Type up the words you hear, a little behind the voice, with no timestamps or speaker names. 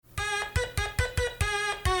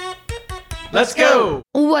Let's go!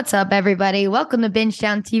 What's up, everybody? Welcome to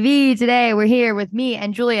Bingetown TV. Today, we're here with me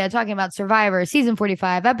and Julia talking about Survivor Season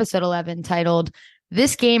 45, Episode 11, titled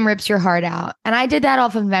This Game Rips Your Heart Out. And I did that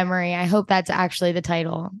off of memory. I hope that's actually the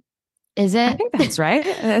title. Is it? I think that's right.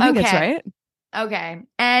 I think that's right. Okay.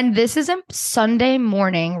 And this is a Sunday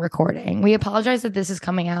morning recording. We apologize that this is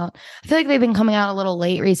coming out. I feel like they've been coming out a little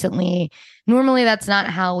late recently. Normally, that's not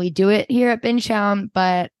how we do it here at Bingetown,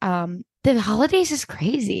 but the holidays is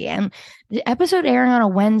crazy. And the episode airing on a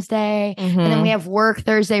Wednesday, and then we have work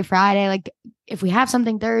Thursday, Friday. Like, if we have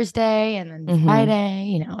something Thursday and then Friday,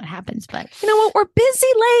 you know, it happens. But you know what? We're busy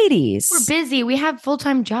ladies. We're busy. We have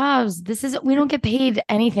full-time jobs. We don't get paid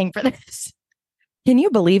anything for this. Can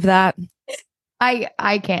you believe that?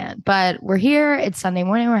 I can't, but we're here. It's Sunday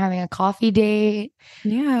morning. We're having a coffee date.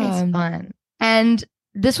 Yeah. It's fun. And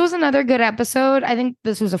this was another good episode. I think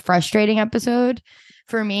this was a frustrating episode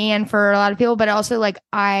for me and for a lot of people, but also like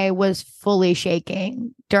I was fully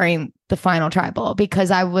shaking during the final tribal because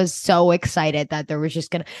I was so excited that there was just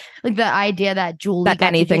gonna like the idea that Julie that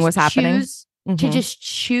anything was happening to just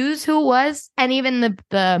choose who it was. And even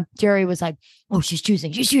the jury was like, oh, she's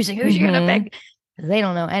choosing who's she gonna pick. They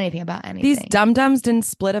don't know anything about anything. These dum-dums didn't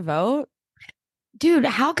split a vote. Dude,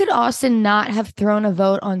 how could Austin not have thrown a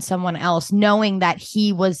vote on someone else knowing that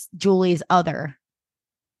he was Julie's other?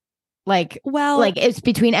 Like it's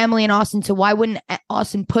between Emily and Austin. So why wouldn't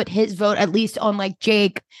Austin put his vote at least on like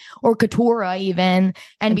Jake or Katurah even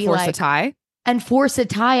and be force like a tie? And force a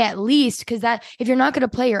tie at least, because that if you're not going to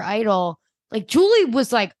play your idol, like Julie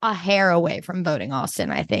was like a hair away from voting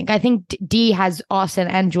Austin. I think Dee has Austin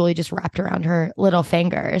and Julie just wrapped around her little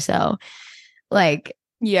finger. So like,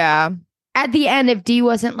 yeah, at the end, if Dee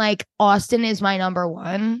wasn't like Austin is my number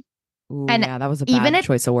one. Ooh, and yeah, that was a bad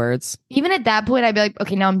choice of words. Even at that point, I'd be like,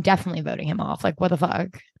 okay, now I'm definitely voting him off. Like, what the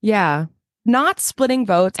fuck? Yeah. Not splitting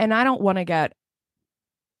votes. And I don't want to get,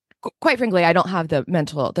 quite frankly, I don't have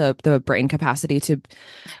the brain capacity to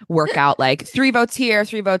work out like 3 votes here,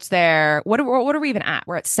 3 votes there. What are we even at?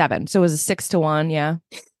 We're at 7. So it was a 6-1. Yeah.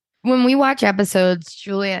 When we watch episodes,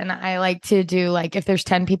 Julia and I like to do like if there's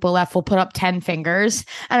 10 people left, we'll put up 10 fingers.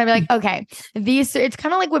 And I'd be like, okay, it's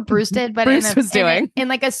kind of like what Bruce did, but Bruce was doing in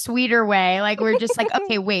like a sweeter way. Like we're just like,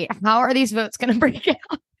 okay, wait, how are these votes going to break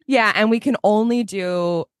out? Yeah. And we can only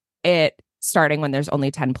do it starting when there's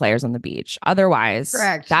only 10 players on the beach. Otherwise,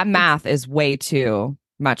 correct. That math is way too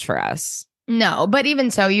much for us. No, but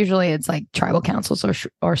even so, usually it's like tribal councils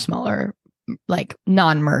or smaller, like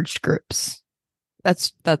non-merged groups.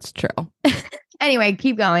 That's true. Anyway,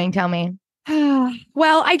 keep going. Tell me.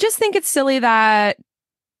 Well, I just think it's silly that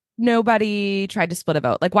nobody tried to split a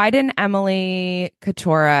vote. Like, why didn't Emily,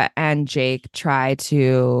 Katurah, and Jake try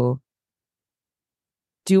to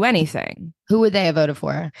do anything? Who would they have voted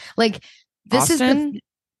for? Like, this Austin? is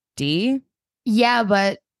Dee? Yeah,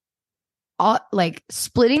 but like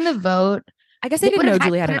splitting the vote. I guess they didn't know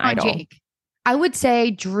Julie had an idol. Jake. I would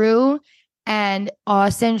say Drew and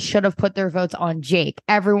Austin should have put their votes on Jake.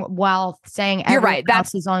 While saying everyone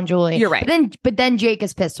else is on Julie. You're right. But then Jake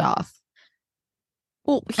is pissed off.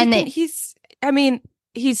 Well, he's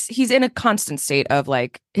in a constant state of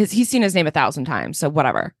like he's seen his name 1,000 times. So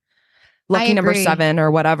whatever. Lucky number 7 or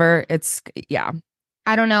whatever. Yeah.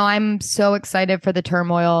 I don't know. I'm so excited for the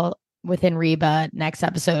turmoil within Reba next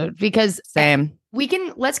episode because same.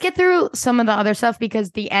 Let's get through some of the other stuff because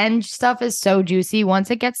the end stuff is so juicy. Once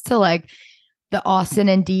it gets to like the Austin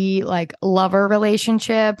and Dee like lover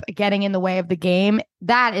relationship getting in the way of the game,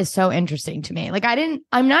 that is so interesting to me. Like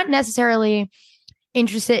I'm not necessarily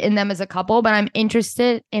interested in them as a couple, but I'm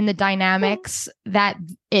interested in the dynamics that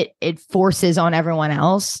it forces on everyone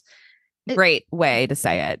else. Great way to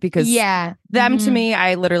say it because them to me,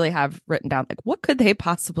 I literally have written down like, what could they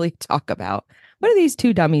possibly talk about? What are these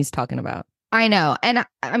 2 dummies talking about? I know. And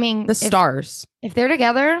I mean, the stars, if they're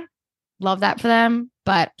together, love that for them.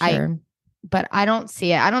 But sure. I don't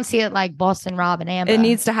see it. I don't see it like Boston Rob and Amber. It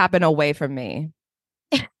needs to happen away from me.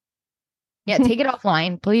 Yeah. Take it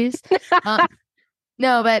offline, please.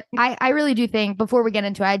 No, but I really do think before we get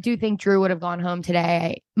into it, I do think Drew would have gone home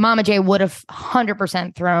today. Mama J would have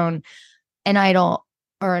 100% thrown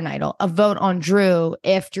a vote on Drew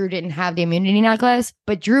if Drew didn't have the immunity necklace.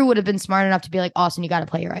 But Drew would have been smart enough to be like, Austin, you got to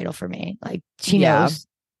play your idol for me. Like she knows.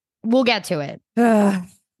 We'll get to it.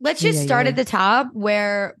 Let's just start at the top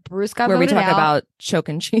where Bruce got voted out. Where we talk about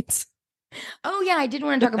choking cheats. Oh, yeah. I did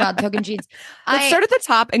want to talk about token cheats. Let's start at the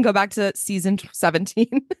top and go back to season 17.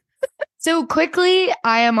 So quickly,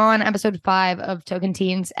 I am on episode 5 of Token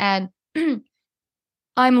Teens and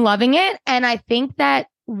I'm loving it. And I think that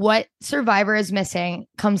what Survivor is missing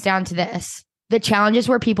comes down to this. the challenges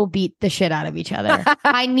where people beat the shit out of each other.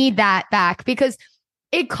 I need that back because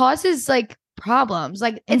it causes like problems.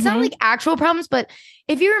 Like it's not like actual problems, but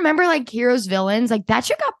if you remember like Heroes Villains, like that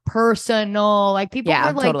shit got personal. Like people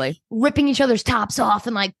were like ripping each other's tops off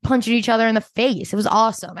and like punching each other in the face. It was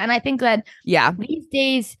awesome. And I think that these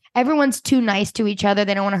days everyone's too nice to each other.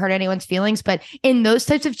 They don't want to hurt anyone's feelings. But in those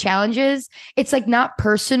types of challenges, it's like not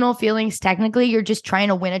personal feelings. Technically, you're just trying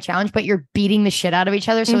to win a challenge, but you're beating the shit out of each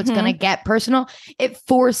other. So it's going to get personal. It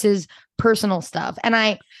forces personal stuff. And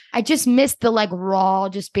I just missed the like raw,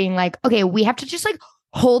 just being like, okay, we have to just like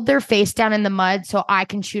hold their face down in the mud so I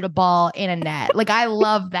can shoot a ball in a net. Like, I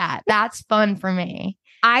love that. That's fun for me.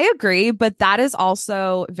 I agree, but that is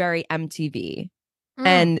also very MTV.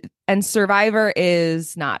 And Survivor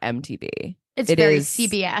is not MTV. It very is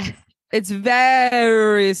CBS. It's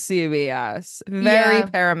very CBS, very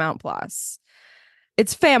Paramount Plus.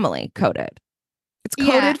 It's family coded. It's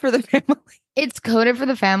coded for the family. It's coded for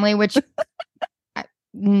the family, which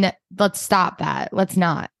no, let's stop that. Let's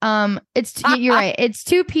not. You're right. It's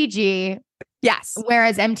too PG. Yes.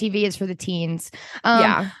 Whereas MTV is for the teens.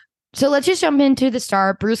 So let's just jump into the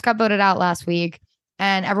start. Bruce got voted out last week.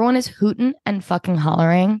 And everyone is hooting and fucking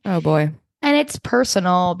hollering. Oh, boy. And it's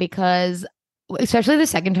personal because, especially the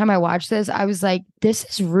second time I watched this, I was like, this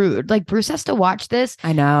is rude. Like, Bruce has to watch this.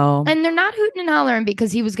 I know. And they're not hooting and hollering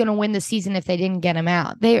because he was going to win the season if they didn't get him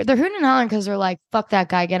out. They're hooting and hollering because they're like, fuck that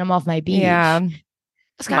guy, get him off my beach. Yeah.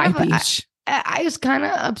 It's kind of beach. I was kind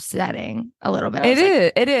of upsetting a little bit.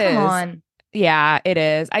 It is. Come on. Yeah, it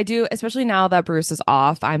is. I do, especially now that Bruce is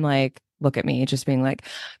off. I'm like, look at me, just being like,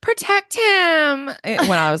 protect him.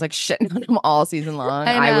 When I was like shitting on him all season long,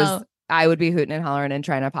 I would be hooting and hollering and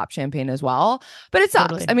trying to pop champagne as well. But it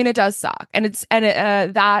sucks. Totally. I mean, it does suck, and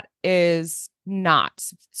that is not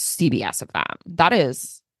CBS of them. That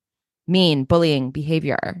is mean bullying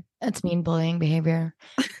behavior. That's mean bullying behavior.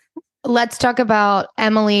 Let's talk about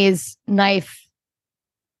Emily's knife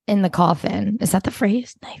in the coffin. Is that the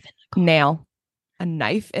phrase? Knife in the coffin. Nail. A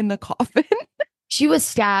knife in the coffin. She was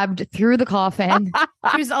stabbed through the coffin.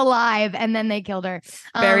 She was alive, and then they killed her.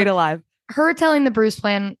 Buried alive. Her telling the Bruce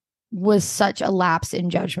plan was such a lapse in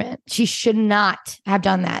judgment. She should not have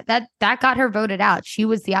done that. That got her voted out. She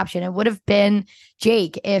was the option. It would have been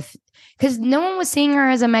Jake because no one was seeing her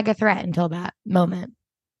as a mega threat until that moment.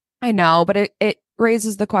 I know, but it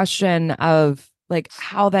raises the question of like,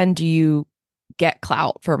 how then do you get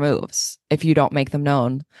clout for moves if you don't make them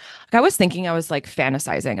known? Like, I was like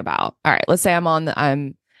fantasizing about, all right, let's say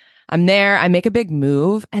I'm there, I make a big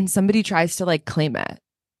move and somebody tries to like claim it.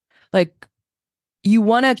 Like, you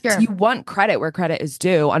want credit where credit is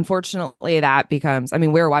due. Unfortunately, that becomes, I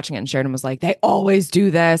mean, we were watching it and Sheridan was like, they always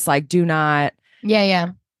do this. Like, do not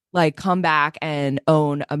like come back and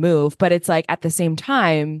own a move. But it's like, at the same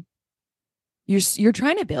time, you're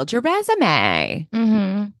trying to build your resume.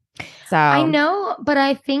 So I know, but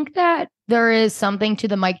I think that there is something to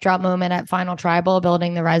the mic drop moment at Final Tribal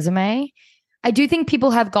building the resume. I do think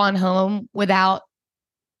people have gone home without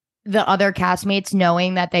the other castmates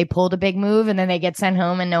knowing that they pulled a big move, and then they get sent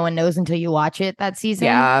home and no one knows until you watch it that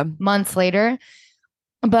season, months later.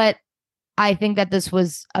 But I think that this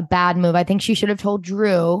was a bad move. I think she should have told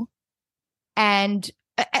Drew, and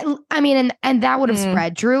I mean, and that would have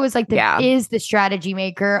spread. Drew is like is the strategy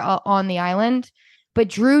maker on the island. But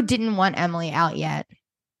Drew didn't want Emily out yet.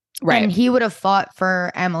 Right. And he would have fought for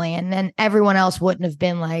Emily. And then everyone else wouldn't have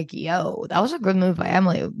been like, yo, that was a good move by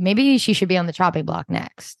Emily. Maybe she should be on the chopping block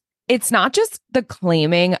next. It's not just the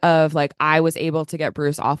claiming of like, I was able to get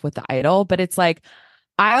Bruce off with the idol, but it's like,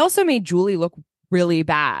 I also made Julie look really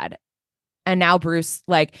bad. And now Bruce,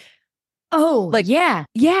 like, oh, like, yeah,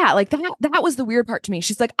 like that was the weird part to me.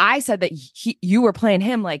 She's like, I said that you were playing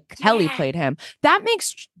him like Kelly played him. That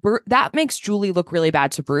makes Julie look really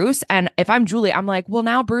bad to Bruce. And if I'm Julie, I'm like, well,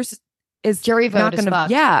 now Bruce is jury vote not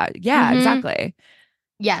gonna, exactly.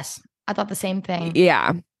 Yes, I thought the same thing.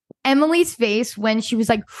 Yeah. Emily's face when she was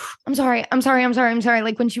like, I'm sorry.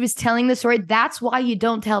 Like, when she was telling the story, that's why you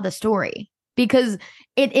don't tell the story, because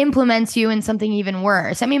it implements you in something even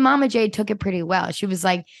worse. I mean, Mama J took it pretty well. She was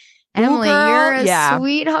like, Emily, you're a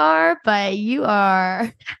sweetheart, but you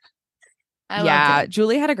are.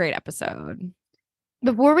 Julie had a great episode.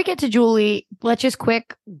 Before we get to Julie, let's just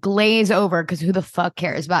quick glaze over, because who the fuck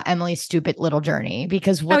cares about Emily's stupid little journey?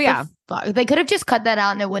 Because what the fuck? They could have just cut that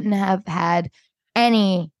out and it wouldn't have had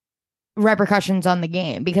any repercussions on the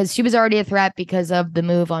game, because she was already a threat because of the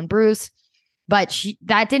move on Bruce. But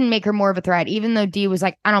that didn't make her more of a threat, even though Dee was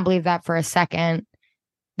like, I don't believe that for a second.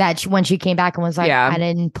 That when she came back and was like, I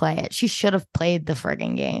didn't play it. She should have played the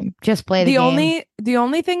frigging game. Just play the game. The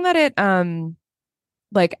only thing that it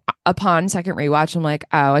like upon second rewatch, I'm like,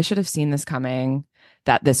 oh, I should have seen this coming.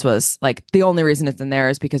 That this was like the only reason it's in there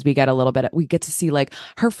is because we get a little bit we get to see like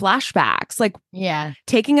her flashbacks. Like Yeah.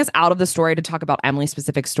 taking us out of the story to talk about Emily's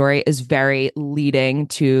specific story is very leading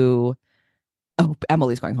to, oh,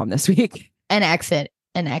 Emily's going home this week. An exit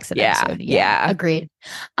Yeah, episode. yeah. Agreed.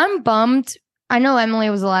 I'm bummed. I know Emily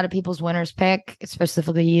was a lot of people's winner's pick,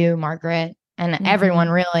 specifically you, Margaret, and everyone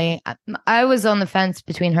really. I was on the fence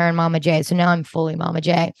between her and Mama J, so now I'm fully Mama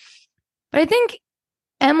J. But I think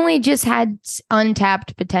Emily just had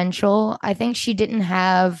untapped potential. I think she didn't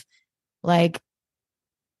have like,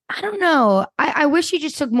 I don't know. I wish she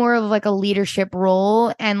just took more of like a leadership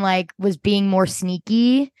role and like was being more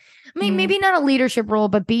sneaky. I mean, maybe not a leadership role,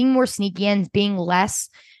 but being more sneaky and being less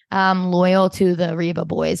loyal to the Reba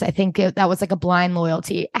boys. I think that was like a blind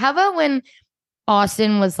loyalty. How about when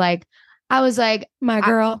Austin was like, I was like, My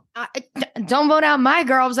girl. Don't vote out my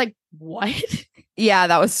girl. I was like, what? Yeah,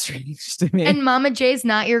 that was strange to me. And Mama J's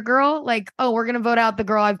not your girl. Like, oh, we're going to vote out the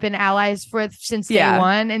girl I've been allies with since day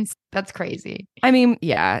one. And that's crazy. I mean,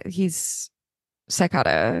 yeah, he's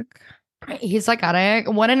psychotic. He's psychotic.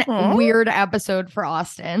 What an weird episode for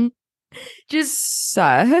Austin. Just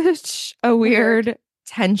Such a weird,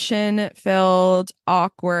 tension-filled,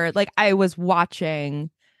 awkward. Like I was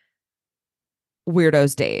watching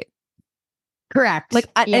Weirdos date. Correct. Like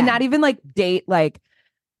and not even like date like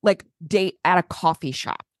date at a coffee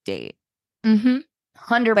shop date. 100%.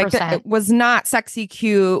 Like it was not sexy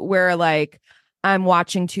cute where like I'm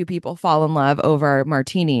watching two people fall in love over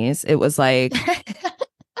martinis. It was like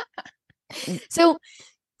So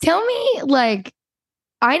tell me, like,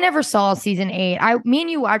 I never saw season 8. Me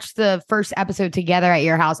and you watched the first episode together at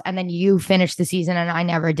your house, and then you finished the season, and I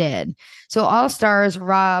never did. So All Stars,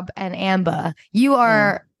 Rob and Amba, you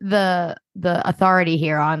are the authority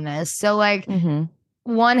here on this. So like,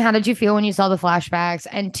 one, how did you feel when you saw the flashbacks?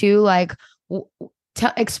 And two, like,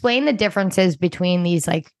 explain the differences between these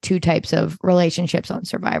like two types of relationships on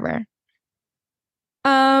Survivor.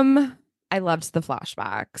 I loved the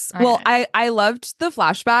flashbacks. Well, I loved the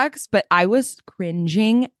flashbacks, but I was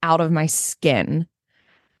cringing out of my skin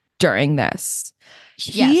during this.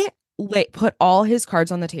 He put all his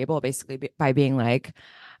cards on the table basically by being like,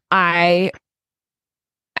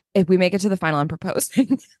 if we make it to the final, I'm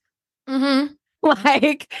proposing.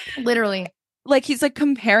 Like literally. Like he's like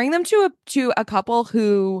comparing them to a couple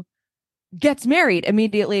who gets married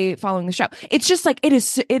immediately following the show. It's just like it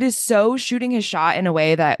is so shooting his shot in a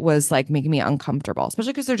way that was like making me uncomfortable,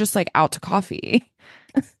 especially because they're just like out to coffee.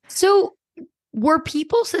 So were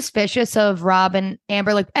people suspicious of Rob and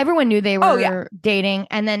Amber? Like everyone knew they were dating,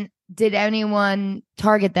 and then did anyone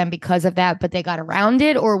target them because of that, but they got around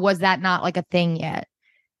it, or was that not like a thing yet?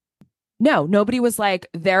 No, nobody was like,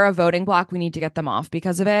 they're a voting block, we need to get them off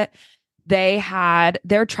because of it. They had,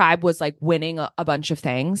 their tribe was like winning a bunch of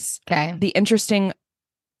things. Okay. The interesting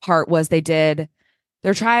part was they did,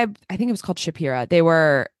 their tribe, I think it was called Shapira. They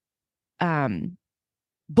were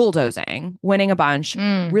bulldozing, winning a bunch,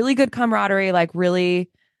 really good camaraderie, like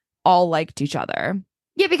really all liked each other.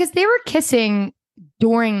 Yeah, because they were kissing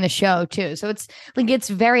during the show too. So it's like, it's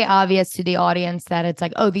very obvious to the audience that it's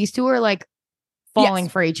like, oh, these two are like falling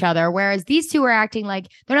for each other, whereas these two are acting like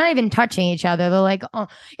they're not even touching each other. They're like, oh,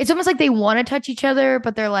 it's almost like they want to touch each other,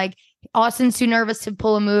 but they're like, Austin's too nervous to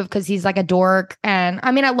pull a move because he's like a dork. And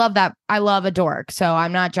I mean, I love that. I love a dork, so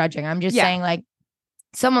I'm not judging. I'm just saying, like,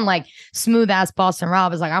 someone like smooth ass Boston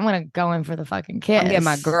Rob is like, I'm gonna go in for the fucking kiss. I'm getting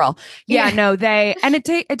my girl. No,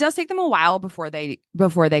 it does take them a while before they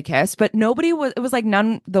kiss, but nobody was. It was like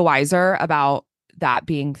none the wiser about that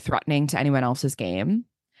being threatening to anyone else's game.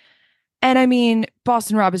 And I mean,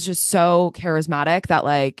 Boston Rob is just so charismatic that,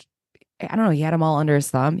 like, I don't know, he had them all under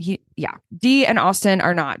his thumb. Dee and Austin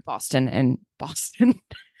are not Boston and Boston.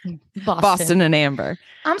 Boston and Amber.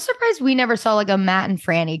 I'm surprised we never saw like a Matt and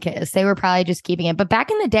Franny kiss. They were probably just keeping it. But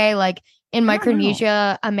back in the day, like in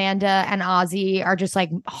Micronesia, Amanda and Ozzy are just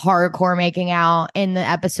like hardcore making out in the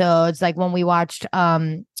episodes. Like when we watched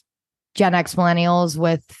Gen X Millennials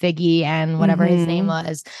with Figgy and whatever his name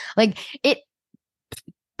was. Like it.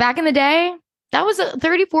 Back in the day, that was a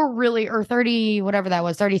 34 really, or 30, whatever that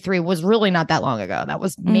was, 33 was really not that long ago. That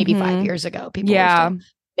was maybe 5 years ago. People were still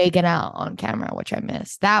making out on camera, which I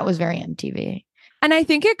miss. That was very MTV. And I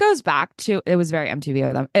think it goes back to, it was very MTV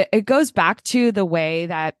of them. It goes back to the way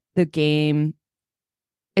that the game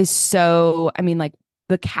is so, I mean, like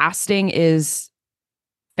the casting is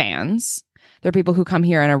fans. There are people who come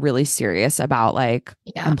here and are really serious about like,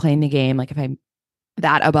 I'm playing the game. Like if I'm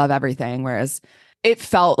that above everything. Whereas it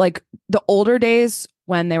felt like the older days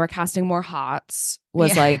when they were casting more hots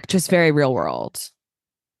was like just very real world.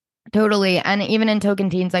 Totally. And even in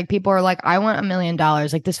Tocantins, like people are like, I want $1 million.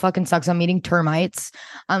 Like this fucking sucks. I'm eating termites.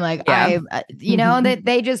 I'm like, Yeah.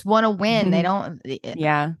 they just want to win. They don't.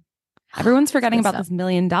 Yeah. Everyone's forgetting Good about stuff. this $1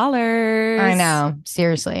 million. I know.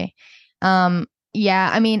 Seriously. Yeah.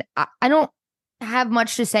 I mean, I don't have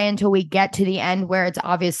much to say until we get to the end where it's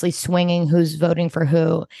obviously swinging who's voting for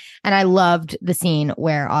who. And I loved the scene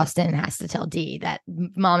where Austin has to tell Dee that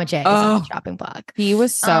Mama J is on the chopping block. He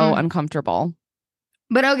was so uncomfortable.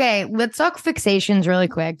 But okay, let's talk fixations really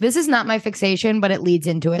quick. This is not my fixation, but it leads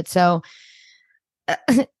into it. So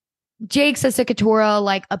Jake says to Katurah,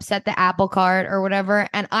 like, upset the apple cart or whatever.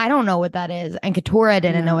 And I don't know what that is. And Katurah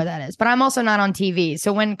didn't know what that is. But I'm also not on TV.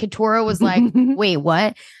 So when Katurah was like, wait,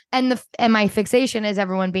 what? And my fixation is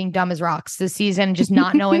everyone being dumb as rocks this season, just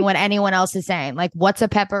not knowing what anyone else is saying. Like, what's a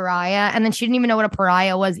pepperaya? And then she didn't even know what a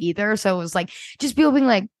pariah was either. So it was like, just people being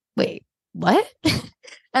like, wait, what?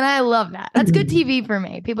 And I love that. That's good TV for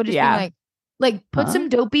me. People just being like put some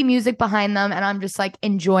dopey music behind them. And I'm just like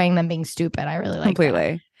enjoying them being stupid. I really like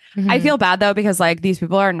completely. I feel bad though, because like these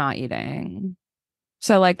people are not eating.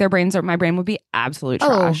 So like my brain would be absolute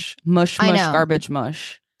trash. Mush, garbage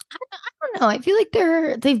mush. I don't know. I feel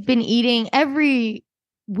like they've been eating every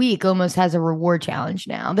week almost has a reward challenge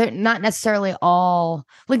now. They're not necessarily all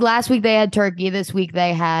like last week they had turkey. This week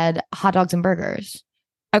they had hot dogs and burgers.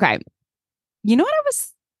 Okay. You know what I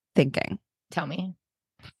was thinking? Tell me.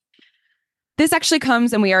 This actually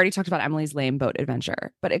comes, and we already talked about Emily's lame boat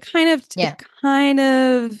adventure, but it kind of,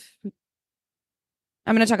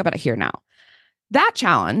 I'm going to talk about it here now. That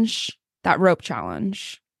challenge, that rope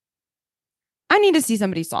challenge, I need to see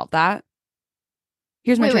somebody solve that.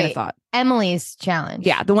 Here's my train of thought. Emily's challenge.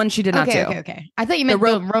 Yeah, the one she did not do. Okay. I thought you meant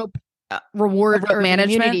the rope reward rope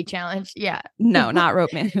management challenge. Yeah. No, not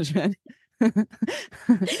rope management.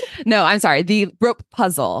 No, I'm sorry. The rope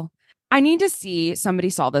puzzle. I need to see somebody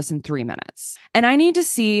solve this in 3 minutes. And I need to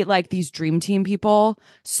see like these dream team people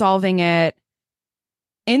solving it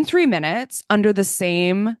in 3 minutes under the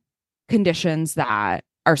same conditions that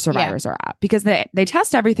our survivors are at. Because they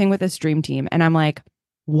test everything with this dream team. And I'm like,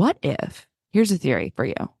 what if, here's a theory for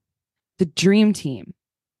you. The dream team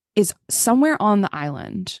is somewhere on the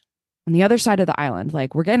island, on the other side of the island.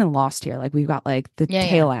 Like we're getting lost here. Like we've got like the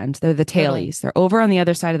tail end. They're the tailies. They're over on the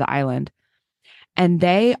other side of the island. And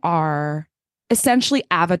they are essentially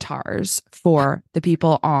avatars for the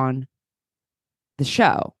people on the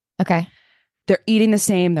show. Okay. They're eating the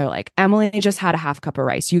same. They're like, Emily just had a half cup of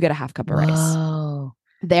rice. You get a half cup of rice.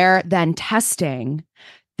 They're then testing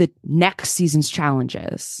the next season's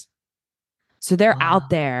challenges. So they're out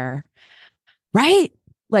there, right?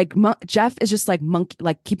 Like Jeff is just like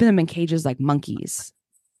keeping them in cages like monkeys.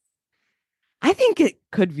 I think it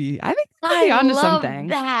could be. I think I onto something.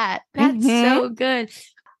 That's so good.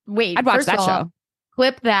 Wait, I'd watch that show.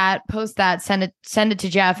 Clip that, post that, send it to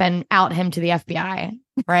Jeff, and out him to the FBI.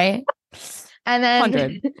 Right, and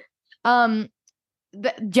then 100.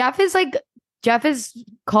 Jeff is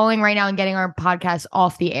calling right now and getting our podcast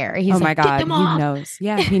off the air. He's my God, he knows.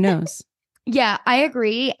 Yeah, he knows. Yeah, I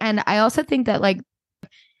agree, and I also think that like.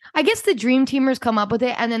 I guess the dream teamers come up with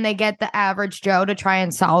it and then they get the average Joe to try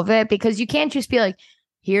and solve it, because you can't just be like,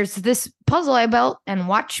 here's this puzzle I built and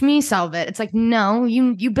watch me solve it. It's like, no,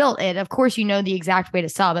 you built it. Of course, you know the exact way to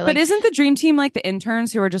solve it. But isn't the dream team like the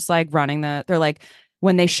interns who are just like running they're like,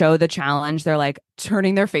 when they show the challenge, they're like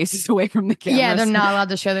turning their faces away from the camera. Yeah, they're not allowed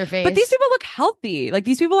to show their face. But these people look healthy. Like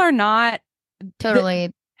these people are not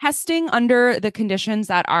totally testing under the conditions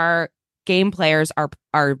that our game players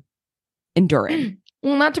are enduring.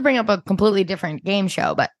 Well, not to bring up a completely different game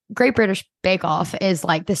show, but Great British Bake Off is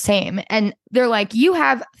like the same. And they're like, you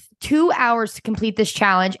have 2 hours to complete this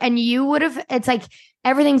challenge. And you would have, it's like,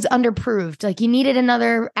 everything's underproved. Like you needed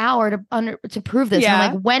another hour to prove this. Yeah. And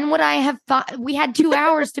I'm like, when would I have thought we had 2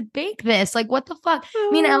 hours to bake this? Like, what the fuck?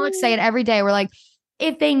 Me and Alex say it every day. We're like,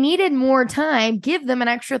 if they needed more time, give them an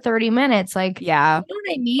extra 30 minutes. Like, yeah, you know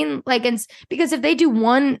what I mean? Like, because if they do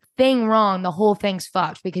one thing wrong, the whole thing's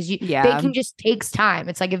fucked, because baking just takes time.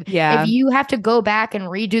 It's like, if you have to go back and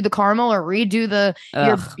redo the caramel or redo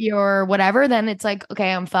your whatever, then it's like,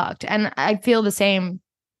 okay, I'm fucked. And I feel the same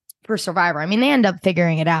for Survivor. I mean, they end up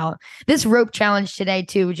figuring it out. This rope challenge today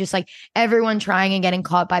too, just like everyone trying and getting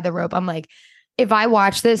caught by the rope. I'm like, if I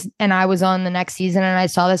watched this and I was on the next season and I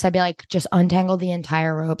saw this, I'd be like, just untangle the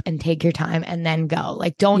entire rope and take your time and then go.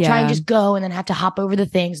 Like, don't try and just go and then have to hop over the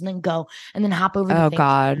things and then go and then hop over the things. Oh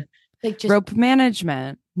God. Like just rope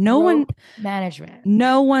management. No one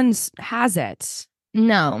has it.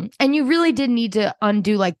 No. And you really did need to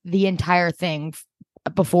undo like the entire thing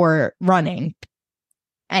before running.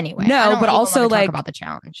 Anyway. No, but also like talk about the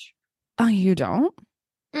challenge. Oh, you don't?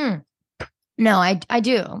 Mm. No, I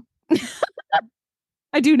do.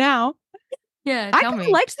 I do now. Yeah, I tell kind of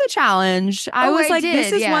me. liked the challenge. I Oh, was I like,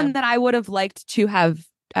 this did. is Yeah. one that I would have liked to have.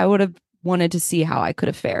 I would have wanted to see how I could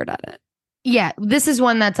have fared at it. Yeah, this is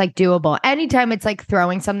one that's like doable. Anytime it's like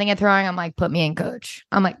throwing something at throwing, I'm like, put me in, coach.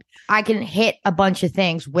 I'm like, I can hit a bunch of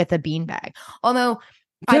things with a beanbag. Although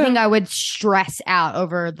I think I would stress out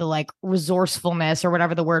over the like resourcefulness or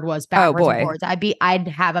whatever the word was backwards and boy. forwards. I'd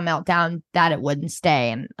have a meltdown that it wouldn't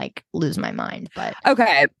stay and like lose my mind. But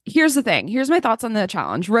Okay, here's the thing. Here's my thoughts on the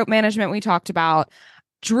challenge. Rope management we talked about.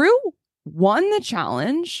 Drew won the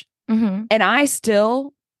challenge, Mhm. and I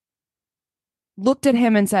still looked at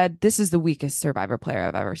him and said, "This is the weakest Survivor player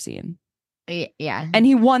I've ever seen." Yeah. And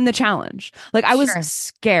he won the challenge. Like I was Sure.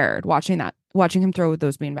 scared watching him throw with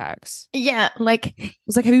those beanbags. Yeah, like I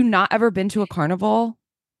was like, have you not ever been to a carnival?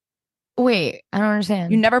 wait, I don't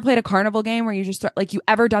understand. You never played a carnival game where you just like you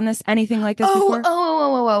ever done anything like this before?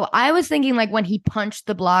 Oh. I was thinking like when he punched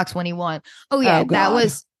the blocks when he won. Oh yeah, Oh, that God.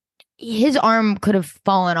 was his arm could have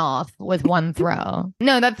fallen off with one throw.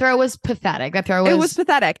 No, that throw was pathetic. That throw was It was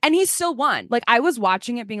pathetic. And he still won. Like I was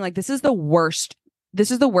watching it being like, this is the worst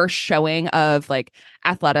showing of like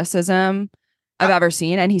athleticism I've ever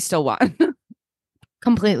seen. And he still won.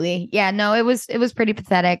 completely. Yeah, no, it was pretty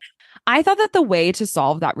pathetic. I thought that the way to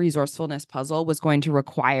solve that resourcefulness puzzle was going to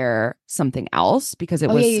require something else because it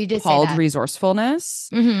was you did say called that. resourcefulness.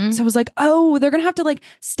 Mhm. So I was like, oh, they're going to have to like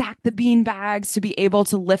stack the bean bags to be able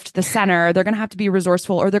to lift the center. They're going to have to be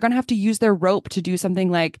resourceful, or they're going to have to use their rope to do something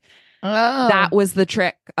like that was the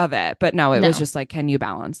trick of it. But no, it was just like, can you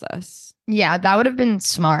balance this? Yeah, that would have been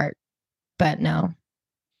smart, but no.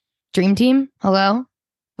 Dream Team, hello?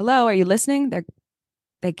 Hello, are you listening?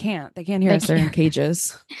 They can't hear us. They're in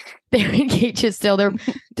cages. They're in cages still.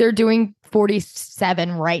 They're doing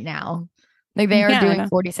 47 right now. Like they are doing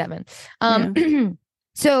 47.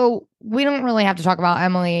 So we don't really have to talk about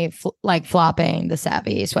Emily like flopping the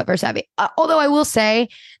Savvy, Sweat vs. Savvy. Although I will say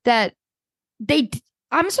that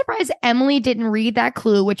I'm surprised Emily didn't read that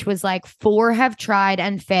clue, which was like 4 have tried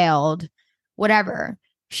and failed, whatever.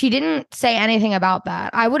 She didn't say anything about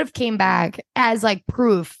that. I would have came back as like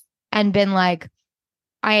proof and been like,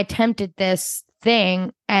 I attempted this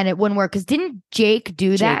thing and it wouldn't work. Because didn't Jake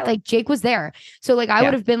do that? Like Jake was there. So like I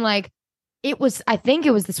would have been like, I think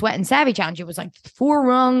it was the Sweat and Savvy challenge. It was like 4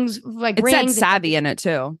 rungs, like it rings. said Savvy in it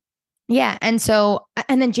too. Yeah. And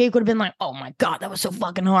then Jake would have been like, oh my God, that was so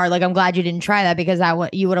fucking hard. Like, I'm glad you didn't try that because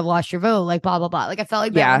you would have lost your vote. Like, blah, blah, blah. Like, I felt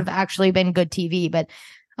like that would have actually been good TV, but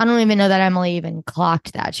I don't even know that Emily even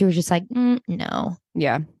clocked that. She was just like, no.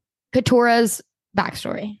 Yeah. Katura's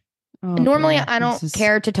backstory. Normally, I don't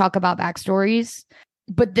care to talk about backstories,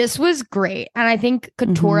 but this was great. And I think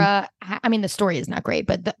Katurah, I mean, the story is not great,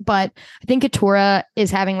 but I think Katurah is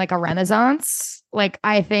having like a renaissance. Like,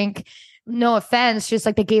 I think, no offense, just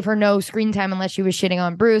like they gave her no screen time unless she was shitting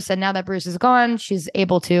on Bruce. And now that Bruce is gone, she's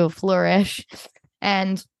able to flourish.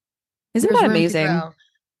 And isn't that amazing?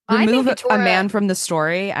 Remove Katurah, a man from the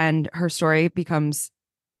story and her story becomes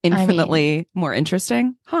infinitely more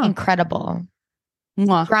interesting. Incredible.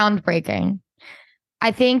 Groundbreaking.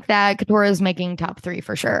 I think that Katurah is making top 3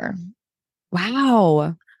 for sure.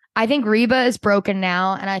 Wow. I think Reba is broken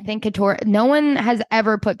now, and I think Katurah. No one has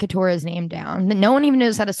ever put Katurah's name down. No one even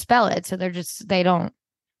knows how to spell it, so they don't.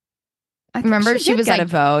 I remember she was get like a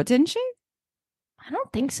vote, didn't she? I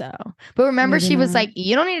don't think so, but remember she was like,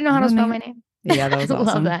 "You don't need to know how to spell my name." Yeah, that was awesome.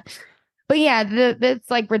 Love that. But yeah,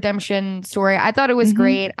 it's like redemption story. I thought it was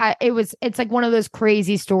great. It's like one of those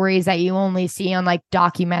crazy stories that you only see on like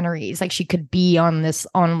documentaries. Like she could be on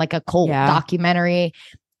like a cult documentary.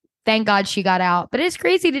 Thank God she got out. But it's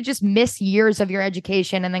crazy to just miss years of your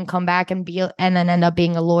education and then come back and then end up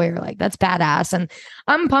being a lawyer. Like that's badass. And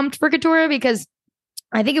I'm pumped for Katurah because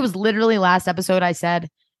I think it was literally last episode I said,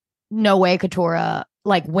 no way Katurah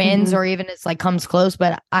like wins or even it's like comes close,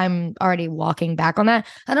 but I'm already walking back on that.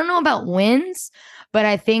 I don't know about wins, but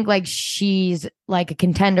I think like she's like a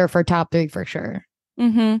contender for top 3 for sure.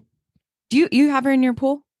 Do you have her in your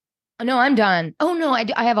pool? No, I'm done. Oh no,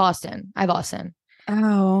 I have Austin. I have Austin.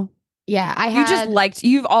 Oh. Yeah,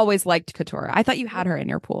 you've always liked Katurah. I thought you had her in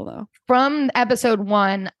your pool though. From episode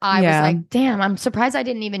 1, I was like, damn, I'm surprised I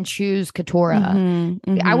didn't even choose Katurah.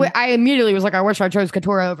 I immediately was like, I wish I chose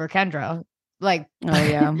Katurah over Kendra. Like, oh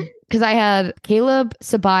yeah, because I had Caleb,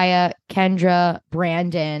 Sabiyah, Kendra,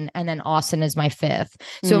 Brandon, and then Austin is my 5th.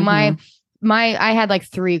 So I had like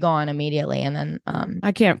 3 gone immediately, and then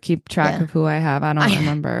I can't keep track of who I have. I don't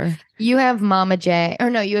remember. You have Mama J,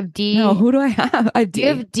 or no, you have D. No, who do I have? You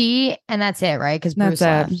have D, and that's it, right? Because Bruce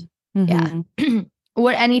left. Yeah.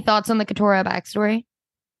 What? Any thoughts on the Katurah backstory?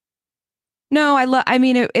 No, I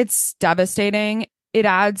mean, it's devastating. It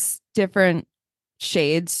adds different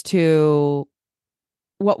shades to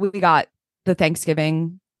what we got the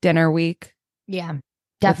Thanksgiving dinner week Yeah, with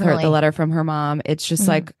definitely. the letter from her mom. It's just Mhm.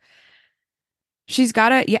 like she's got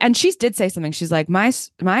to, yeah. And she did say something. She's like, my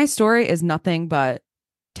story is nothing but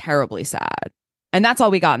terribly sad. And that's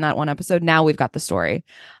all we got in that one episode. Now we've got the story.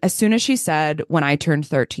 As soon as she said, when I turned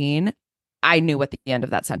 13, I knew what the end of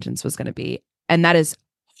that sentence was going to be. And that is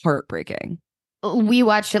heartbreaking. We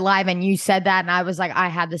watched it live and you said that, and I was like, I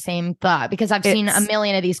had the same thought because I've seen a It's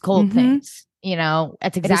million of these cold things. You know,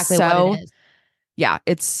 that's exactly what it is. Yeah,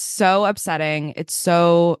 it's so upsetting. It's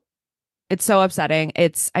so upsetting.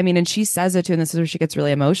 I mean, and she says it too, and this is where she gets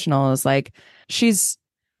really emotional, is like she's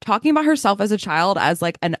talking about herself as a child as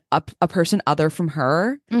like a person other from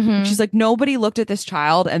her. Mhm. She's like, nobody looked at this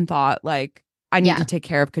child and thought like, I need Yeah. to take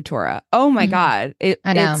care of Katora. Oh my Mhm. God.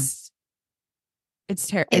 I know.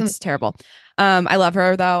 It's terrible. I love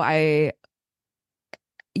her though.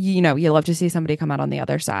 You love to see somebody come out on the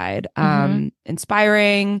other side.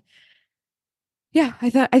 Inspiring. Yeah,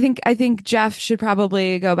 I think Jeff should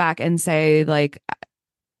probably go back and say like,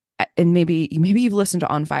 and maybe you've listened to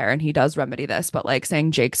On Fire and he does remedy this, but like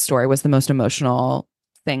saying Jake's story was the most emotional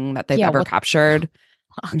thing that they've ever captured.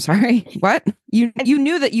 I'm sorry. What? You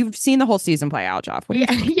knew that you've seen the whole season play out, Jeff.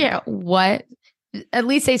 Yeah. What? At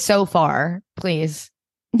least say so far, please.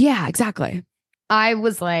 Yeah, exactly. I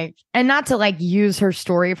was like, and not to like use her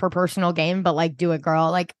story for personal gain, but like do it,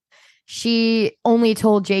 girl. Like she only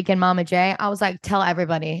told Jake and Mama J. I was like, tell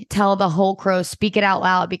everybody, tell the whole crew, speak it out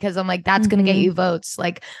loud, because I'm like, that's gonna get you votes.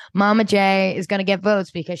 Like Mama J is gonna get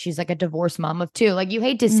votes because she's like a divorced mom of two. Like you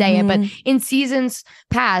hate to say it, but in seasons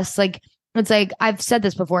past, like it's like I've said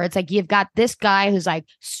this before. It's like you've got this guy who's like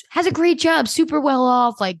has a great job, super well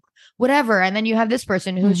off, like whatever. And then you have this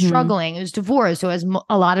person who's struggling, who's divorced, who has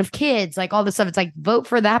a lot of kids, like all this stuff. It's like, vote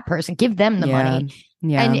for that person, give them the money.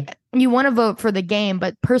 Yeah. And you want to vote for the game,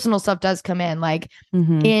 but personal stuff does come in. Like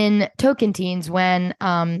in Token Teens, when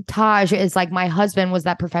Taj is like, my husband was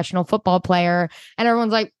that professional football player. And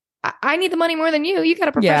everyone's like, I need the money more than you. You got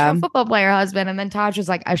a professional football player husband. And then Taj was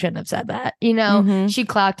like, I shouldn't have said that. You know, she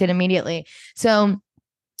clocked it immediately. So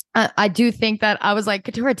I do think that I was like,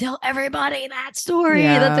 Katura, tell everybody that story.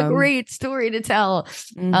 Yeah. That's a great story to tell.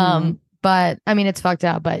 But I mean, it's fucked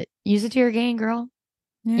up, but use it to your gain, girl.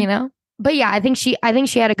 Yeah. You know? But yeah, I think she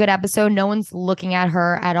had a good episode. No one's looking at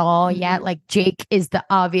her at all yet. Like Jake is the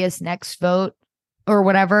obvious next vote or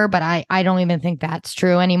whatever, but I don't even think that's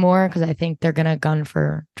true anymore, because I think they're gonna gun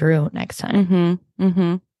for Drew next time.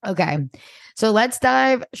 Okay. So let's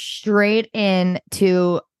dive straight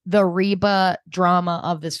into the Reba drama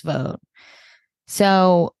of this vote.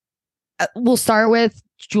 So we'll start with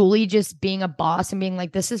Julie just being a boss and being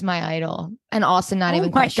like, this is my idol, and Austin not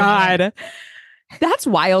even questioning it. That's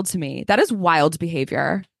wild to me. That is wild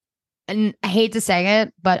behavior. And I hate to say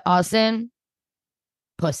it, but Austin,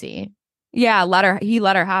 pussy. Yeah, he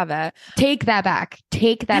let her have it. Take that back.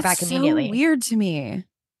 Take that back immediately. So weird to me.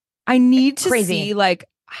 I need to see like,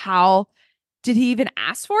 how did he even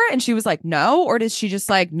ask for it? And she was like, no, or did she just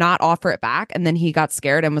like not offer it back? And then he got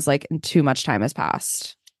scared and was like, too much time has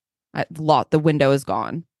passed. The window is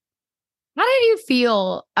gone. How did you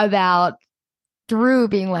feel about Drew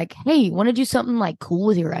being like, hey, you want to do something like cool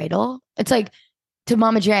with your idol? It's like to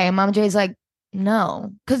Mama J, and Mama J's like,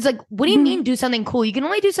 no. Because like, what do you mean do something cool? You can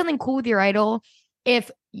only do something cool with your idol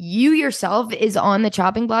if you yourself is on the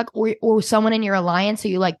chopping block, or someone in your alliance, so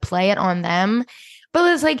you like play it on them.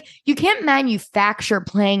 But it's like, you can't manufacture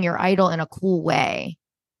playing your idol in a cool way.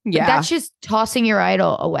 Yeah. That's just tossing your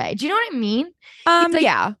idol away. Do you know what I mean? Like,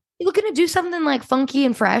 yeah. You're looking to do something like funky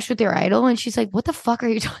and fresh with your idol, and she's like, what the fuck are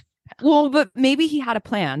you talking about? Well, but maybe he had a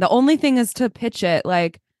plan. The only thing is to pitch it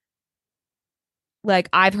like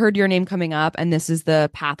I've heard your name coming up, and this is the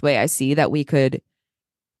pathway I see that we could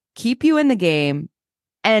keep you in the game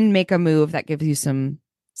and make a move that gives you some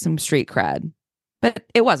street cred. But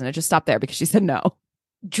it wasn't. It just stopped there because she said no.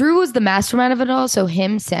 Drew was the mastermind of it all. So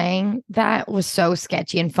him saying that was so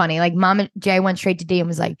sketchy and funny. Like Mama J went straight to D and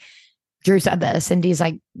was like, Drew said this. And D's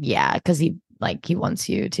like, yeah, because he wants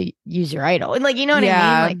you to use your idol. And like, you know what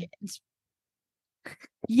I mean? Like,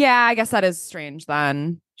 yeah, I guess that is strange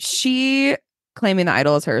then. She claiming the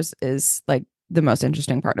idol is hers is like the most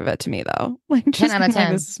interesting part of it to me, though. Like, 10 out of 10.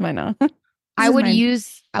 Like, this is mine now. I would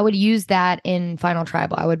use that in Final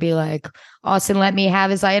Tribal. I would be like, Austin let me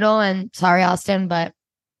have his idol, and sorry, Austin, but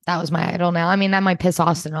that was my idol now. I mean, that might piss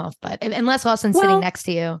Austin off, but unless Austin's sitting next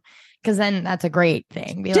to you, because then that's a great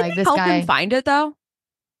thing. Be like, this guy. Did they help him find it though?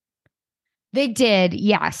 They did,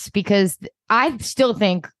 yes, because I still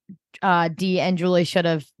think Dee and Julie should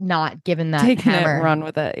have not given that Taking hammer. it, run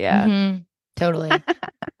with it. Yeah. Mhm. Totally.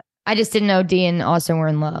 I just didn't know Dee and Austin were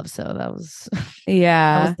in love, so that was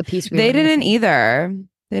Yeah. the piece They were didn't missing. either.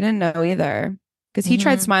 They didn't know either. Because he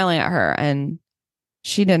tried Mhm. smiling at her and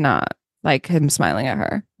she did not like him smiling at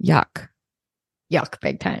her. Yuck. Yuck,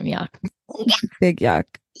 big time, yuck. Big yuck.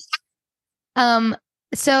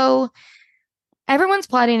 So everyone's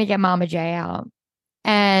plotting to get Mama J out.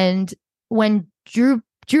 And when Drew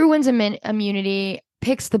wins immunity,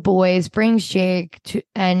 picks the boys, brings Jake to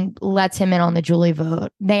and lets him in on the Julie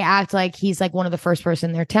vote. They act like he's like one of the first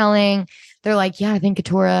person they're telling. They're like, yeah, I think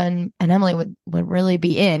Katurah and Emily would really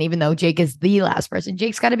be in, even though Jake is the last person.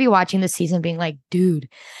 Jake's got to be watching this season being like, dude,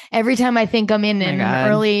 every time I think I'm in an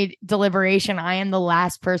early deliberation, I am the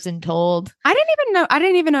last person told. I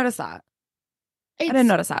didn't even notice that. I didn't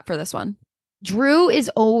notice that for this one. Drew is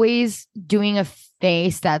always doing a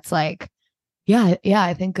face that's like, yeah,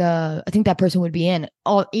 I think that person would be in.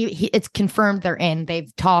 It's confirmed they're in.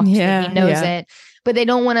 They've talked. Yeah, he knows it, but they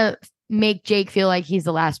don't want to make Jake feel like he's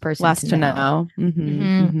the last person to know. Mm-hmm,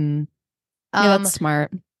 mm-hmm. Yeah, that's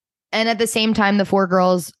smart. And at the same time, the four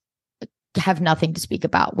girls have nothing to speak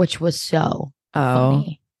about, which was so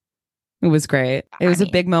funny. It was great. It was a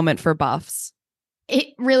big moment for buffs.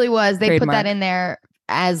 It really was. They Trademark. put that in there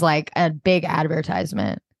as like a big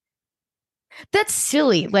advertisement. That's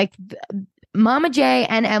silly. Like Mama J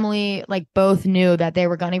and Emily like both knew that they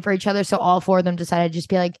were gunning for each other, so all four of them decided to just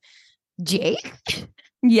be like, Jake?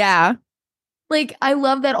 Yeah. Like I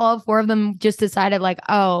love that all four of them just decided like,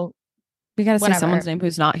 oh, we gotta say someone's name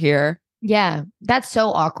who's not here. Yeah, that's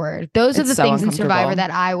so awkward. Those are the things in Survivor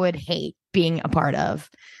that I would hate being a part of.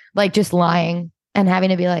 Like just lying and having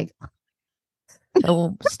to be like,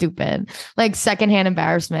 so stupid. Like secondhand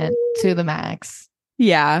embarrassment to the max.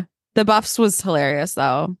 Yeah. The buffs was hilarious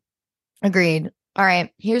though. Agreed. All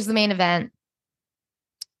right. Here's the main event.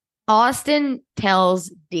 Austin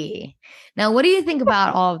tells Dee. Now, what do you think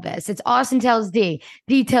about all of this? It's Austin tells Dee.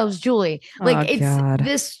 Dee tells Julie. Like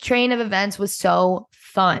this train of events was so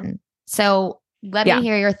fun. So let me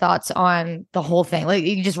hear your thoughts on the whole thing. Like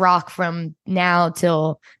you can just rock from now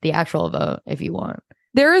till the actual vote if you want.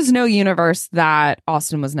 There is no universe that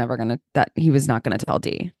Austin was never that he was not gonna tell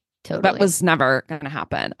Dee. Totally. That was never gonna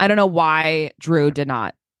happen. I don't know why Drew did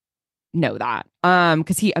not know that.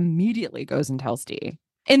 Because he immediately goes and tells Dee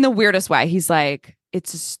in the weirdest way. He's like,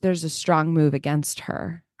 there's a strong move against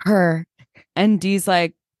her. And Dee's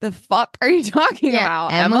like, the fuck are you talking about?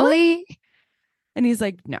 Emily? And he's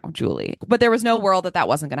like, no, Julie. But there was no world that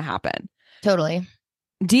wasn't going to happen. Totally.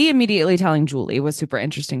 Dee immediately telling Julie was super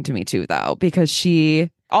interesting to me too, though, because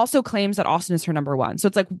she also claims that Austin is her number one. So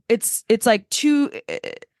it's like two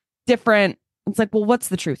different. It's like, well, what's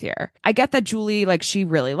the truth here? I get that Julie, like, she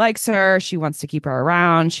really likes her. She wants to keep her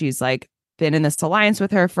around. She's like been in this alliance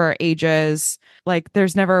with her for ages. Like,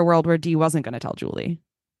 there's never a world where Dee wasn't going to tell Julie.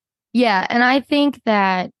 Yeah, and I think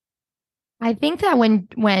that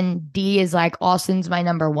when Dee is like, Austin's my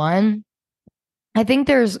number one, I think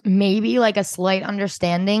there's maybe like a slight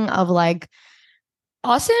understanding of like,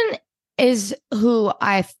 Austin is who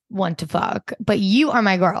I want to fuck, but you are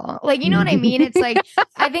my girl. Like, you know what I mean? It's like,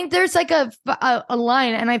 I think there's like a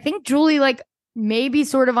line. And I think Julie like maybe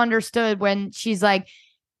sort of understood when she's like,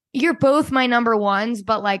 you're both my number ones,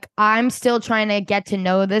 but like, I'm still trying to get to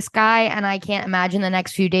know this guy. And I can't imagine the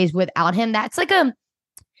next few days without him. That's like a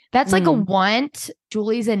want.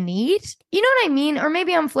 Julie's a need. You know what I mean? Or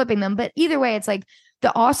maybe I'm flipping them, but either way, it's like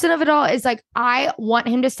the Austin of it all is like, I want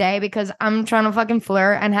him to stay because I'm trying to fucking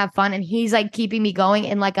flirt and have fun. And he's like keeping me going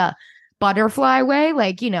in like a butterfly way.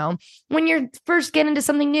 Like, you know, when you're first getting into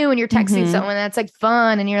something new and you're texting someone that's like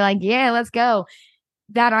fun and you're like, yeah, let's go.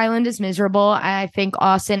 That island is miserable. I think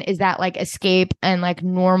Austin is that like escape and like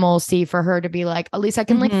normalcy for her to be like, at least I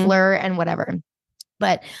can like flirt and whatever.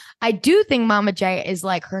 But I do think Mama J is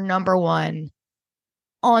like her number one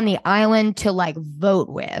on the island to like vote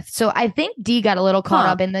with. So I think Dee got a little caught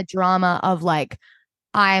up in the drama of like,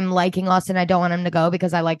 I'm liking Austin. I don't want him to go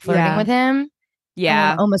because I like flirting with him.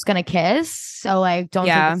 Yeah. I'm almost going to kiss. So like, don't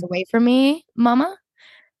take this away from me, Mama.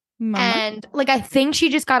 And like, I think she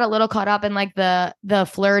just got a little caught up in like the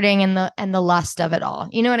flirting and the lust of it all.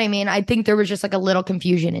 You know what I mean? I think there was just like a little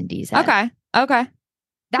confusion in Dee's head. Okay.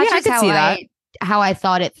 That's just how I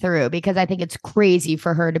thought it through, because I think it's crazy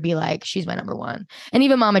for her to be like, she's my number one. And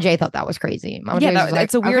even Mama J thought that was crazy.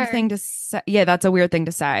 It's a weird thing to say. Yeah, that's a weird thing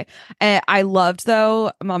to say. I loved,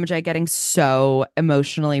 though, Mama J getting so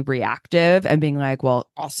emotionally reactive and being like, well,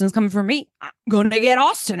 Austin's coming for me. I'm going to get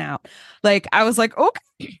Austin out. Like, I was like,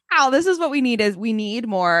 okay, wow, this is what we need. We need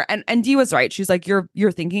more. And Dee was right. She's like,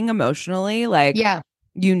 you're thinking emotionally. Like, yeah.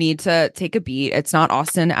 You need to take a beat. It's not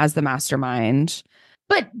Austin as the mastermind.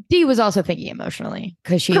 But Dee was also thinking emotionally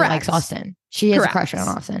because she Correct. likes Austin. She has a crush on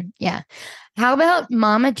Austin. Yeah. How about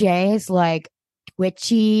Mama J's like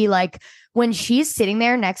twitchy, like when she's sitting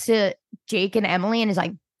there next to Jake and Emily and is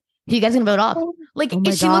like, you guys gonna vote off? Like she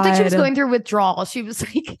looked like she was going through withdrawal. She was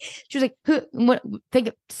like, what?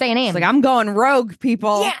 Say a name. She's like, I'm going rogue,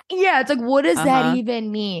 people. Yeah. It's like, what does that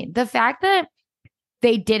even mean? The fact that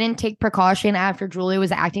they didn't take precaution after Julie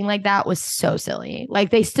was acting like that was so silly. Like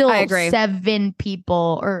they still, I agree. 7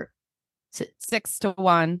 people or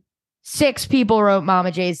 6-1. 6 people wrote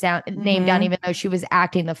Mama J's name down, even though she was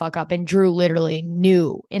acting the fuck up. And Drew literally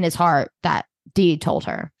knew in his heart that Dee told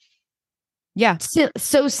her. Yeah.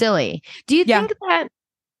 So silly. Do you think that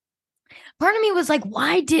part of me was like,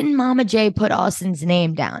 why didn't Mama J put Austin's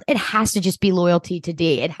name down? It has to just be loyalty to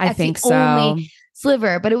Dee. I think so. Only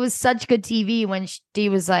sliver, but it was such good TV when Dee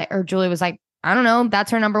was like, or Julie was like, I don't know,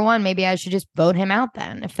 that's her number one. Maybe I should just vote him out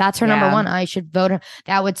then. If that's her number one, I should vote her.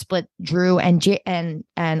 That would split Drew and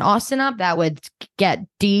Austin up. That would get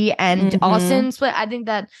Dee and Austin split. I think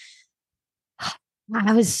that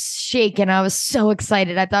I was shaken. I was so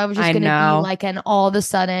excited. I thought it was just going to be like an all of a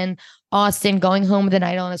sudden Austin going home with an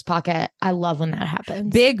idol in his pocket. I love when that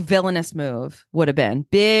happens. Big villainous move would have been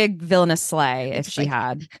big villainous slay if she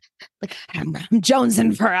had. Like I'm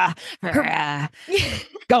jonesing for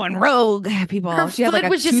going rogue, people. Her she had like a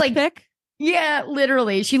was just like pick. Yeah,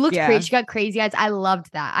 literally. She looked crazy. She got crazy eyes. I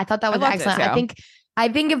loved that. I thought that was excellent. I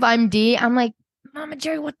think if I'm Dee, I'm like, Mama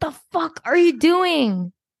Jerry, what the fuck are you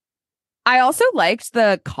doing? I also liked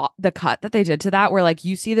the cut that they did to that, where like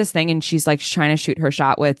you see this thing and she's like trying to shoot her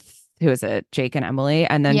shot with who is it, Jake and Emily,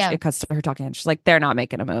 and then it cuts to her talking and she's like, they're not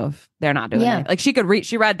making a move. They're not doing it. Like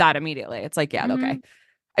she read that immediately. It's like, okay.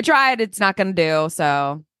 I tried. It's not going to do.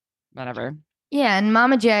 So whatever. Yeah. And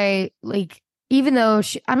Mama J, like, even though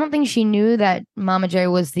I don't think she knew that Mama J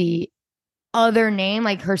was the other name,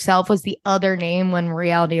 like herself was the other name when in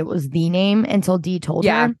reality it was the name until Dee told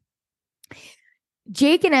her.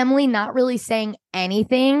 Jake and Emily not really saying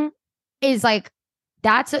anything is like,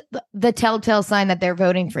 that's the telltale sign that they're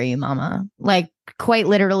voting for you, Mama. Like quite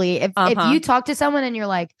literally. If you talk to someone and you're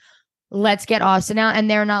like, let's get Austin out, and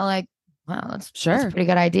they're not like, wow, that's a pretty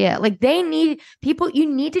good idea. Like they need people, you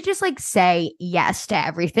need to just like say yes to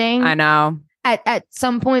everything. I know. At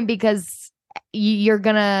some point, because you're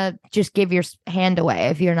gonna just give your hand away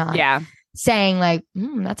if you're not saying like,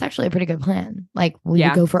 that's actually a pretty good plan. Like we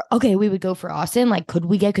would go for Austin. Like, could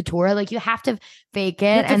we get Couture? Like you have to fake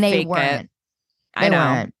it, and they weren't. I know.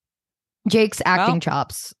 Weren't. Jake's acting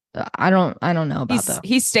chops. I don't know about that.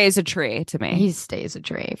 He stays a tree to me. He stays a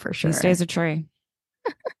tree for sure. He stays a tree.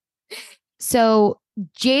 So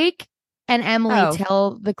Jake and Emily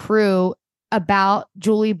tell the crew about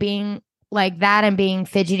Julie being like that and being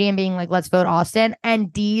fidgety and being like, let's vote Austin.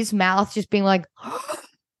 And Dee's mouth just being like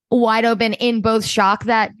wide open, in both shock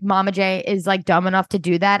that Mama J is like dumb enough to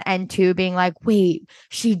do that, and 2 being like, wait,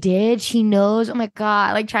 she did? She knows? Oh my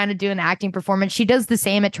God. Like trying to do an acting performance. She does the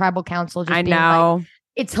same at Tribal Council. Just I know. Like,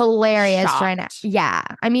 it's hilarious. Shocked.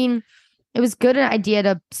 I mean, it was good an idea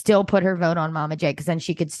to still put her vote on Mama J because then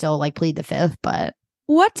she could still like plead the fifth. But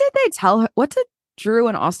what did they tell her? What did Drew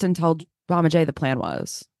and Austin tell Mama J the plan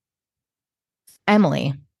was?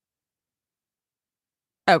 Emily.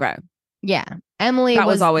 Okay. Yeah. Emily that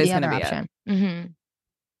was always going to be option.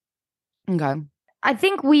 Okay. I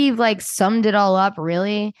think we've like summed it all up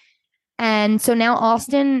really. And so now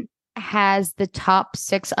Austin has the top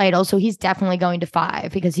 6 idols. So he's definitely going to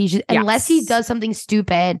 5 because he's just, unless he does something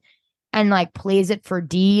stupid and like plays it for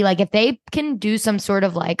Dee. Like if they can do some sort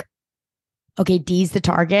of like, okay, Dee's the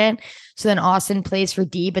target. So then Austin plays for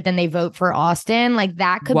Dee, but then they vote for Austin. Like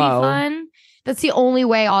that could be fun. That's the only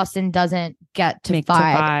way Austin doesn't get to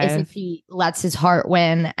 5 is if he lets his heart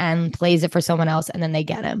win and plays it for someone else and then they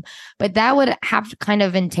get him. But that would have to kind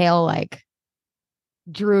of entail like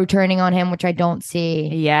Drew turning on him, which I don't see.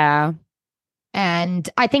 Yeah. And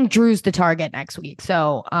I think Drew's the target next week.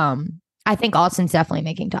 So I think Austin's definitely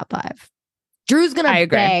making top 5. Drew's gonna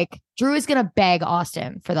beg. Drew is gonna beg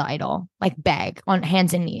Austin for the idol, like beg on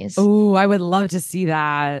hands and knees. Oh, I would love to see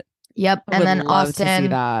that. Yep. And then Austin. To see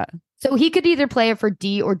that. So he could either play it for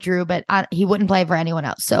Dee or Drew, but he wouldn't play it for anyone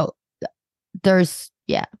else. So there's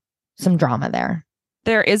some drama there.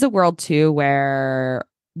 There is a world too where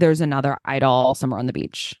there's another idol somewhere on the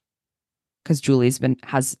beach because Julie's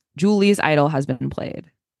idol has been played.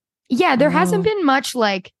 Yeah, there hasn't been much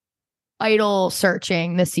like idol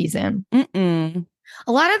searching this season. A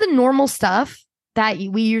lot of the normal stuff that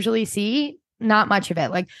we usually see, not much of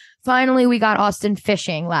it. Like finally we got Austin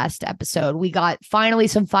fishing last episode. We got finally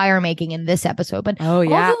some fire making in this episode. But Oh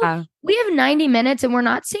yeah. we have 90 minutes and we're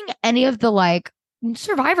not seeing any of the like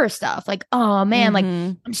Survivor stuff. Like, oh man, like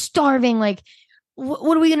Mhm. I'm starving. Like,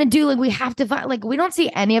 what are we gonna do? Like, we have to find. Like, we don't see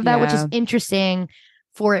any of that, which is Yeah. interesting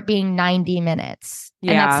for it being 90 minutes.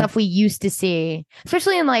 And Yeah. that's stuff we used to see,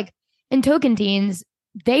 especially in Token Teens.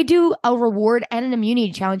 They do a reward and an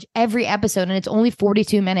immunity challenge every episode, and it's only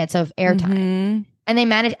 42 minutes of airtime. Mhm. And they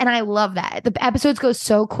manage, and I love that. The episodes go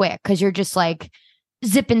so quick because you're just like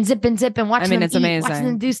zipping, watching them it's eat, amazing. watching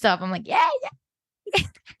them do stuff. I'm like, yeah.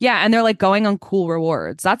 Yeah, and they're like going on cool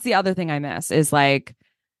rewards. That's the other thing I miss is like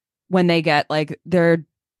when they get like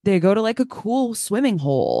they go to like a cool swimming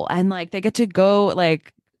hole and like they get to go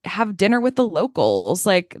like have dinner with the locals,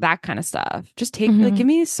 like that kind of stuff. Just take like Mhm. give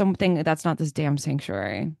me something that's not this damn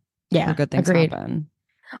sanctuary Yeah, where good things agreed. happen.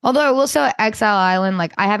 Although I will say Exile Island,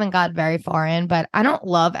 like I haven't got very far in, but I don't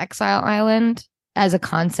love Exile Island as a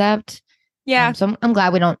concept. Yeah. So I'm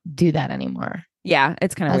glad we don't do that anymore. Yeah,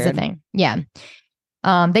 it's kind of That's weird. the thing. Yeah.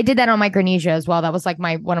 They did that on Micronesia as well. That was like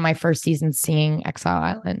one of my first seasons seeing Exile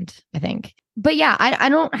Island, I think. But yeah, I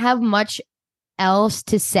don't have much else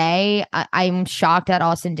to say. I'm shocked that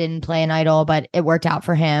Austin didn't play an idol, but it worked out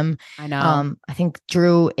for him. I know. I think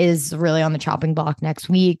Drew is really on the chopping block next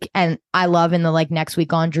week. And I love in the like next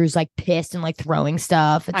week on, Drew's like pissed and like throwing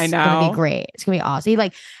stuff. It's I gonna know. be great. It's gonna be awesome. He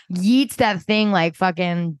like yeets that thing like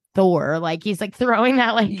fucking Thor. Like he's like throwing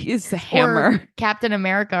that like He's a hammer. Captain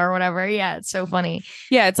America or whatever. Yeah, it's so funny.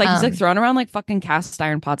 Yeah, it's like he's like Um, throwing around like fucking cast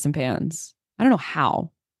iron pots and pans. I don't know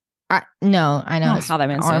how. No, I know. I don't know His how that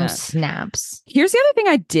man's doing arm it. snaps. Here's the other thing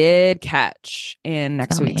I did catch in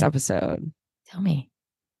next Tell week's me. episode. Tell me.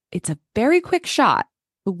 It's a very quick shot,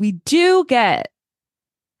 but we do get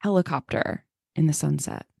helicopter in the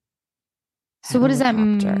sunset. So what does that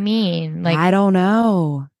Helicopter. mean? Like, I don't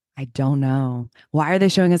know. I don't know. Why are they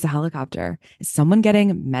showing us a helicopter? Is someone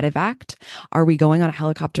getting medevaced? Are we going on a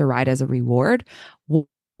helicopter ride as a reward?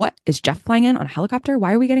 What is Jeff flying in on a helicopter?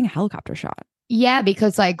 Why are we getting a helicopter shot? yeah,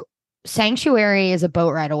 because like Sanctuary is a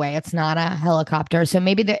boat right away. It's not a helicopter. So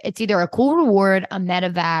maybe it's either a cool reward, a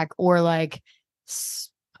medevac, or like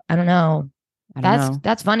I don't know. I don't know.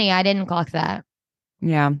 That's funny. I didn't clock that.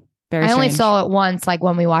 Yeah, very. I only strange. saw it once, like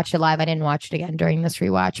when we watched it live. I didn't watch it again during this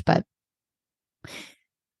rewatch. But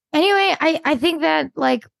anyway, I think that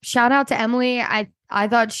like shout out to Emily. I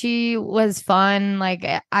thought she was fun. Like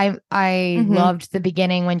I Mhm. loved the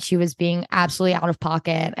beginning when she was being absolutely out of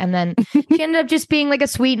pocket, and then she ended up just being like a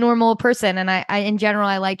sweet, normal person. And I in general,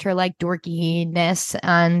 I liked her like dorkiness,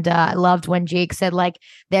 and I loved when Jake said like,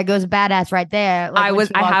 "There goes a badass right there." Like, when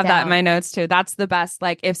she I walked have that in out. my notes too. That's the best.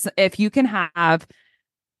 Like if you can have,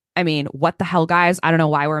 I mean, what the hell, guys? I don't know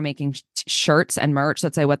why we're making shirts and merch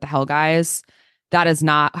that say "what the hell, guys." That is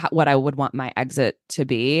not what I would want my exit to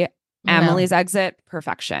be. No. Emily's exit,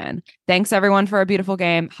 perfection. Thanks everyone for a beautiful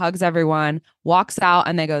game. Hugs everyone. Walks out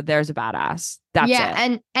and they go, "There's a badass." That's yeah,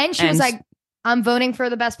 it. and she was And- like, "I'm voting for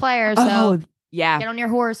the best player." So Oh yeah. get on your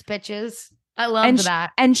horse, bitches. I loved And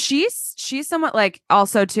that. And she's somewhat like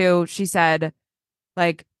also too. She said,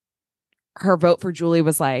 like, her vote for Julie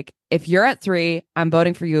was like, if you're at 3, I'm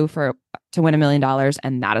voting for you to win $1 million,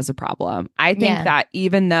 and that is a problem. I think Yeah. that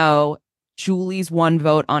even though Julie's one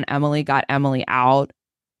vote on Emily got Emily out,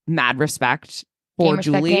 mad respect for Game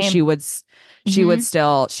respect Julie. game. She would Mhm.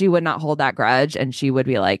 still she would not hold that grudge, and she would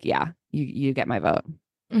be like, yeah, you get my vote.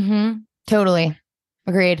 Totally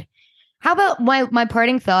agreed. How about my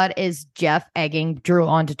parting thought is Jeff egging Drew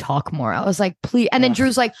on to talk more. I was like, please. And then Ugh.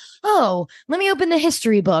 Drew's like, oh, let me open the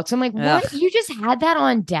history books. I'm like, what? Ugh. You just had that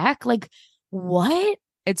on deck? Like, what?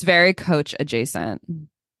 It's very coach adjacent.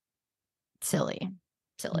 Silly.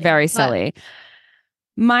 Very But- silly.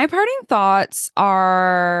 My parting thoughts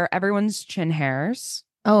are everyone's chin hairs.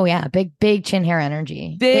 Oh yeah, big chin hair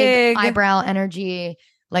energy, Big- eyebrow energy,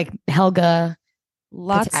 like Helga.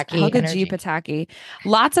 Lots Pataki Helga G energy. Pataki.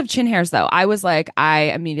 Lots of chin hairs though. I was like, I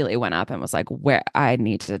immediately went up and was like, where I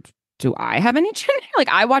need to do I have any chin hair? Like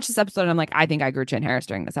I watched this episode and I'm like, I think I grew chin hairs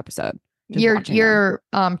during this episode. Just watching Your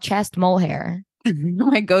chest mole hair, them.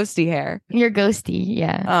 My ghosty hair. your ghosty,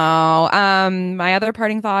 yeah. My other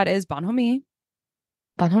parting thought is bonhomie.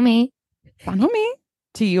 Bonhomie. Bonhomie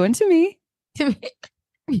to you and to me. To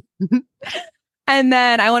me. And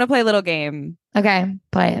then I want to play a little game Okay,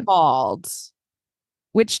 play it. called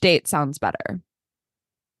Which Date Sounds Better?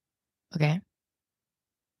 Okay.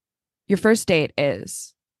 Your first date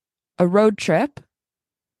is a road trip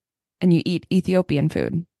and you eat Ethiopian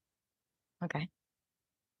food. Okay.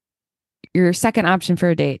 Your second option for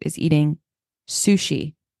a date is eating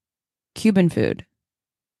sushi, Cuban food,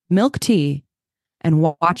 milk tea, and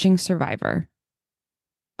watching Survivor.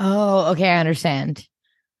 Oh, okay. I understand.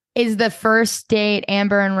 Is the first date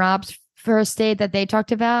Amber and Rob's first date that they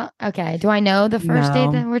talked about? Okay. Do I know the first date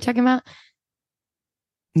No. that we're talking about?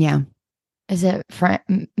 Yeah. Is it Matt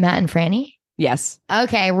and Franny? Yes.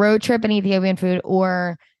 Okay. Road trip and Ethiopian food,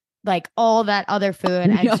 or like all that other food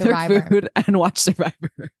and Other Survivor. food and watch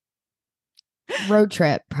Survivor. Road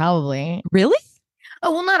trip, probably. Really?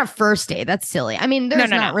 Oh, well, not a first date. That's silly. I mean, there's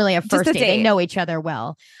not really a first a date. They date. know each other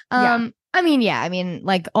well. Yeah. I mean,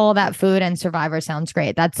 like all that food and Survivor sounds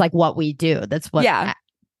great. That's like what we do. That's what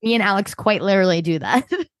me and Alex quite literally do that.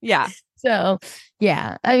 Yeah. So,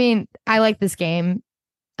 yeah. I mean, I like this game.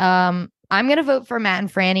 I'm going to vote for Matt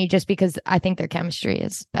and Franny just because I think their chemistry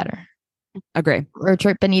is better. Agree. Road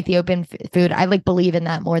trip and Ethiopian food. I like believe in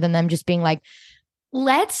that more than them just being like,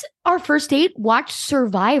 let's our first date watch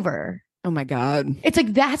Survivor. Oh my God. It's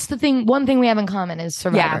like, that's the thing. One thing we have in common is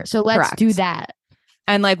Survivor. Yeah, so let's do that.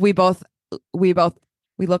 And like we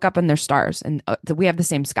look up in their stars and we have the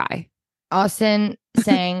same sky. Austin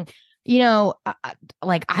saying, you know,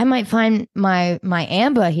 like I might find my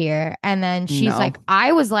Amber here. And then she's like,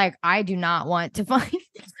 I do not want to find,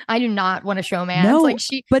 I do not want to show man. No, like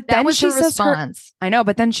but that then was she her says response. I know,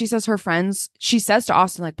 but then she says her friends, she says to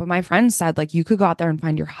Austin, like, but my friends said like you could go out there and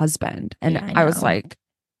find your husband. And Yeah, I was like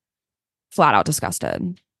flat out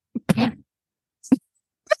disgusted.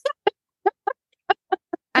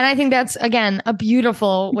 And I think that's, again, a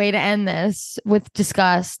beautiful way to end this with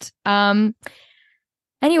disgust.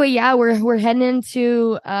 Anyway, yeah, we're heading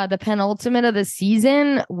into the penultimate of the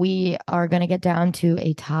season. We are going to get down to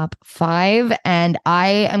a top 5, and I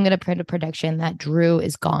am going to put a prediction that Drew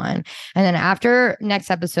is gone. And then after next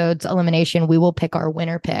episode's elimination, we will pick our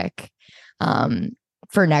winner pick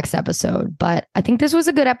for next episode. But I think this was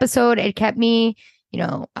a good episode. It kept me, you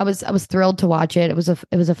know, I was thrilled to watch it. It was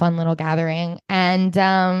a fun little gathering. And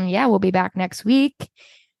yeah, we'll be back next week.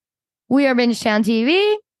 We are Bingetown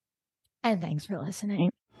TV. And thanks for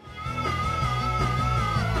listening.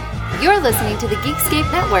 You're listening to the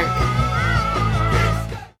Geekscape Network.